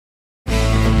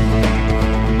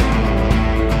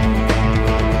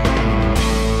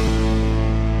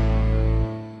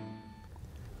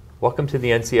Welcome to the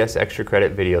NCS Extra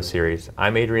Credit video series.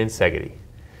 I'm Adrian Segedy.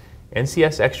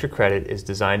 NCS Extra Credit is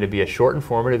designed to be a short,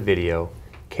 informative video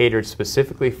catered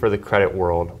specifically for the credit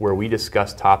world, where we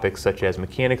discuss topics such as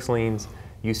mechanics liens,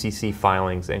 UCC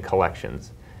filings, and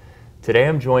collections. Today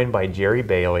I'm joined by Jerry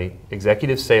Bailey,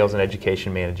 Executive Sales and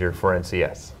Education Manager for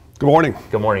NCS. Good morning.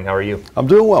 Good morning. How are you? I'm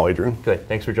doing well, Adrian. Good.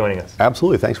 Thanks for joining us.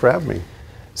 Absolutely. Thanks for having me.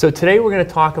 So today we're going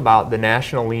to talk about the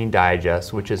National Lien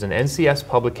Digest, which is an NCS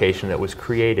publication that was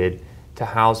created to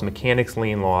house mechanics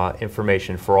lien law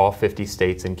information for all 50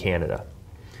 states in Canada.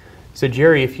 So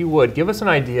Jerry, if you would, give us an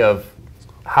idea of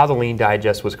how the Lien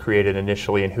Digest was created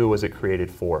initially and who was it created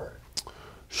for?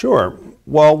 Sure.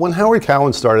 Well, when Howard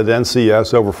Cowan started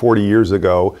NCS over 40 years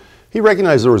ago, he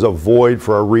recognized there was a void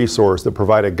for a resource that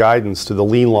provided guidance to the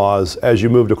lien laws as you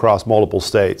moved across multiple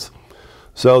states.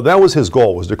 So that was his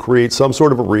goal, was to create some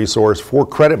sort of a resource for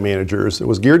credit managers. It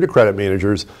was geared to credit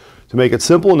managers to make it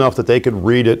simple enough that they could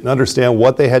read it and understand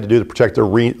what they had to do to protect their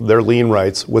lien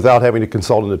rights without having to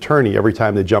consult an attorney every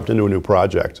time they jumped into a new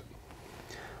project.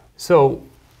 So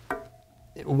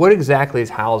what exactly is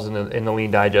housed in the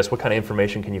Lien Digest? What kind of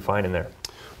information can you find in there?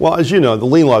 Well, as you know, the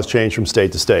lien laws change from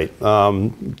state to state.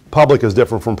 Public is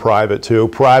different from private too.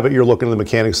 Private, you're looking at the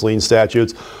mechanics lien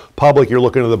statutes. Public, you're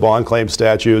looking at the bond claim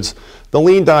statutes. The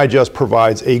Lien Digest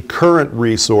provides a current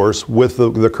resource with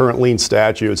the current lien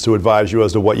statutes to advise you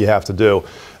as to what you have to do.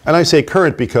 And I say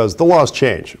current because the laws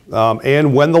change.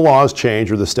 And when the laws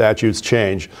change or the statutes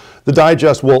change, the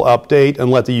digest will update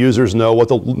and let the users know what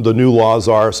the new laws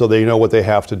are so they know what they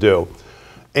have to do.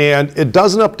 And it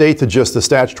doesn't update to just the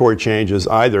statutory changes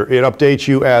either. It updates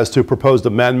you as to proposed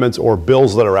amendments or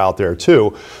bills that are out there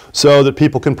too, so that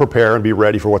people can prepare and be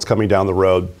ready for what's coming down the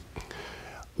road.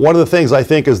 One of the things I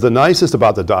think is the nicest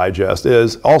about the digest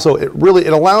is also it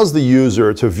allows the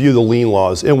user to view the lien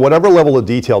laws in whatever level of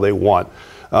detail they want.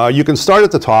 You can start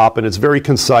at the top and it's very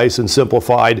concise and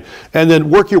simplified, and then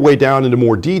work your way down into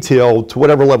more detail to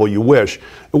whatever level you wish.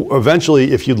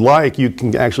 Eventually, if you'd like, you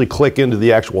can actually click into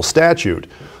the actual statute.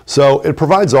 So it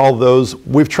provides all of those.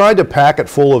 We've tried to pack it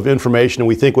full of information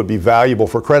we think would be valuable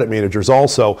for credit managers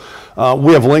also.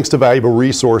 We have links to valuable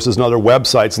resources and other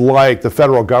websites like the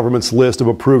federal government's list of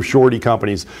approved surety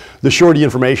companies, the Surety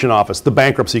Information Office, the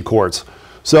bankruptcy courts.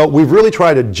 So we've really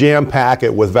tried to jam pack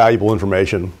it with valuable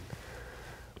information.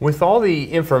 With all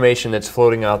the information that's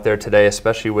floating out there today,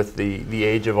 especially with the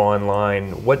age of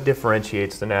online, what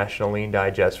differentiates the National Lien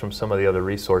Digest from some of the other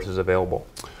resources available?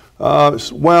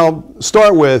 Well,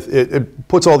 start with, it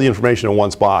puts all the information in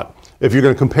one spot. If you're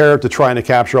going to compare it to trying to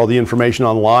capture all the information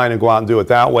online and go out and do it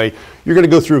that way, you're going to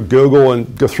go through Google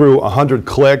and go through 100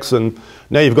 clicks, and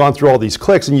now you've gone through all these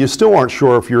clicks and you still aren't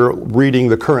sure if you're reading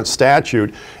the current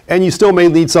statute, and you still may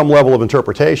need some level of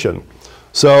interpretation.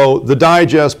 So the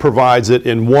digest provides it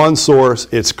in one source,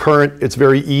 it's current, it's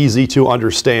very easy to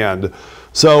understand.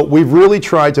 So we've really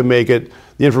tried to make the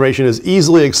information as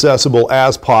easily accessible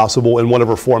as possible in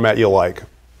whatever format you like.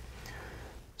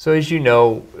 So as you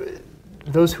know,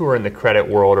 those who are in the credit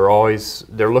world are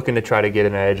they're looking to try to get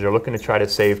an edge, they're looking to try to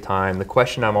save time. The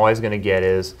question I'm always going to get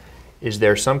is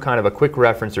there some kind of a quick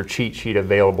reference or cheat sheet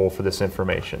available for this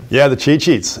information? Yeah, the cheat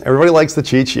sheets. Everybody likes the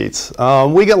cheat sheets.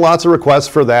 We get lots of requests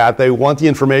for that. They want the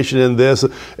information in this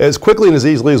as quickly and as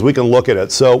easily as we can look at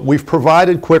it. So we've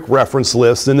provided quick reference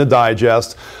lists in the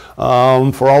digest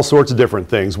for all sorts of different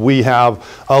things. We have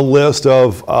a list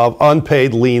of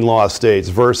unpaid lien law states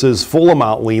versus full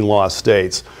amount lien law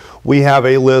states. We have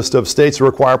a list of states that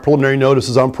require preliminary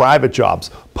notices on private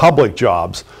jobs, public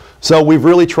jobs. So we've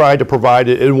really tried to provide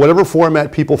it in whatever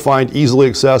format people find easily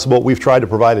accessible. We've tried to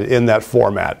provide it in that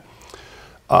format.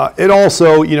 It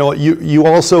also, you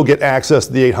also get access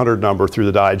to the 800 number through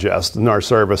the digest in our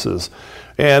services.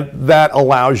 And that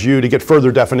allows you to get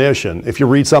further definition. If you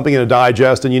read something in a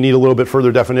digest and you need a little bit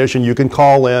further definition, you can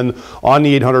call in on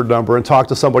the 800 number and talk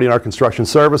to somebody in our construction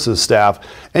services staff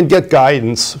and get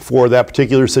guidance for that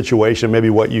particular situation,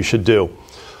 maybe what you should do.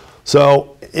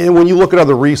 So, and when you look at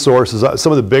other resources,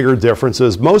 some of the bigger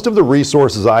differences, most of the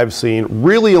resources I've seen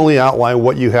really only outline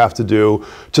what you have to do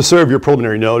to serve your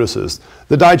preliminary notices.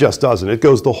 The digest doesn't. It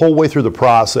goes the whole way through the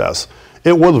process.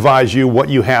 It will advise you what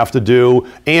you have to do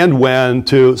and when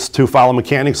to file a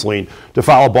mechanics lien, to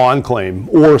file a bond claim,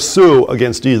 or sue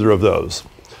against either of those.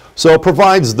 So it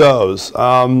provides those.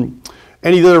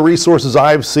 Any of the other resources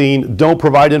I've seen don't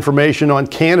provide information on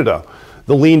Canada.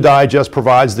 The Lien Digest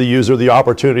provides the user the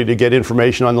opportunity to get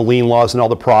information on the lien laws in all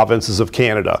the provinces of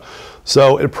Canada.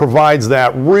 So it provides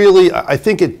that. Really, I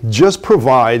think it just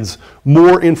provides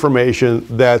more information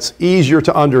that's easier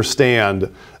to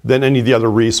understand than any of the other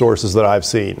resources that I've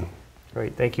seen.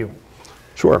 Great, thank you.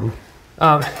 Sure.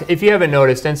 If you haven't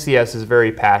noticed, NCS is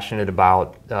very passionate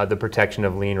about the protection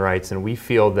of lien rights, and we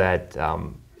feel that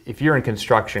if you're in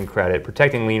construction credit,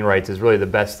 protecting lien rights is really the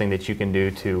best thing that you can do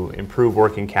to improve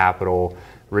working capital,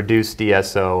 reduce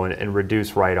DSO, and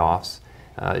reduce write-offs.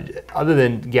 Other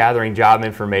than gathering job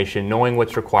information, knowing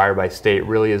what's required by state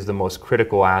really is the most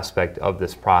critical aspect of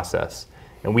this process.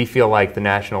 And we feel like the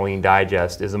National Lien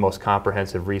Digest is the most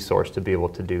comprehensive resource to be able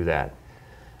to do that.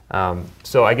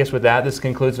 So I guess with that, this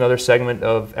concludes another segment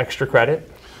of Extra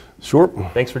Credit. Sure.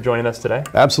 Thanks for joining us today.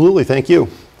 Absolutely. Thank you.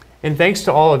 And thanks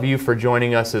to all of you for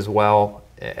joining us as well.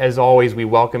 As always, we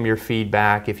welcome your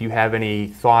feedback. If you have any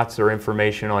thoughts or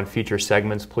information on future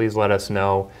segments, please let us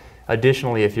know.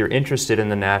 Additionally, if you're interested in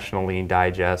the National Lien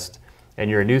Digest and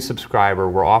you're a new subscriber,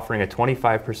 we're offering a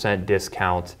 25%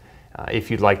 discount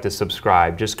if you'd like to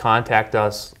subscribe. Just contact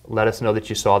us, let us know that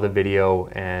you saw the video,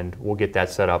 and we'll get that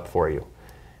set up for you.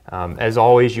 As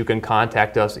always, you can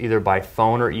contact us either by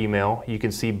phone or email. You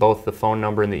can see both the phone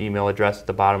number and the email address at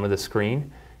the bottom of the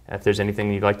screen. If there's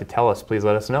anything you'd like to tell us, please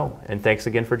let us know. And thanks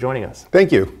again for joining us.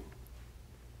 Thank you.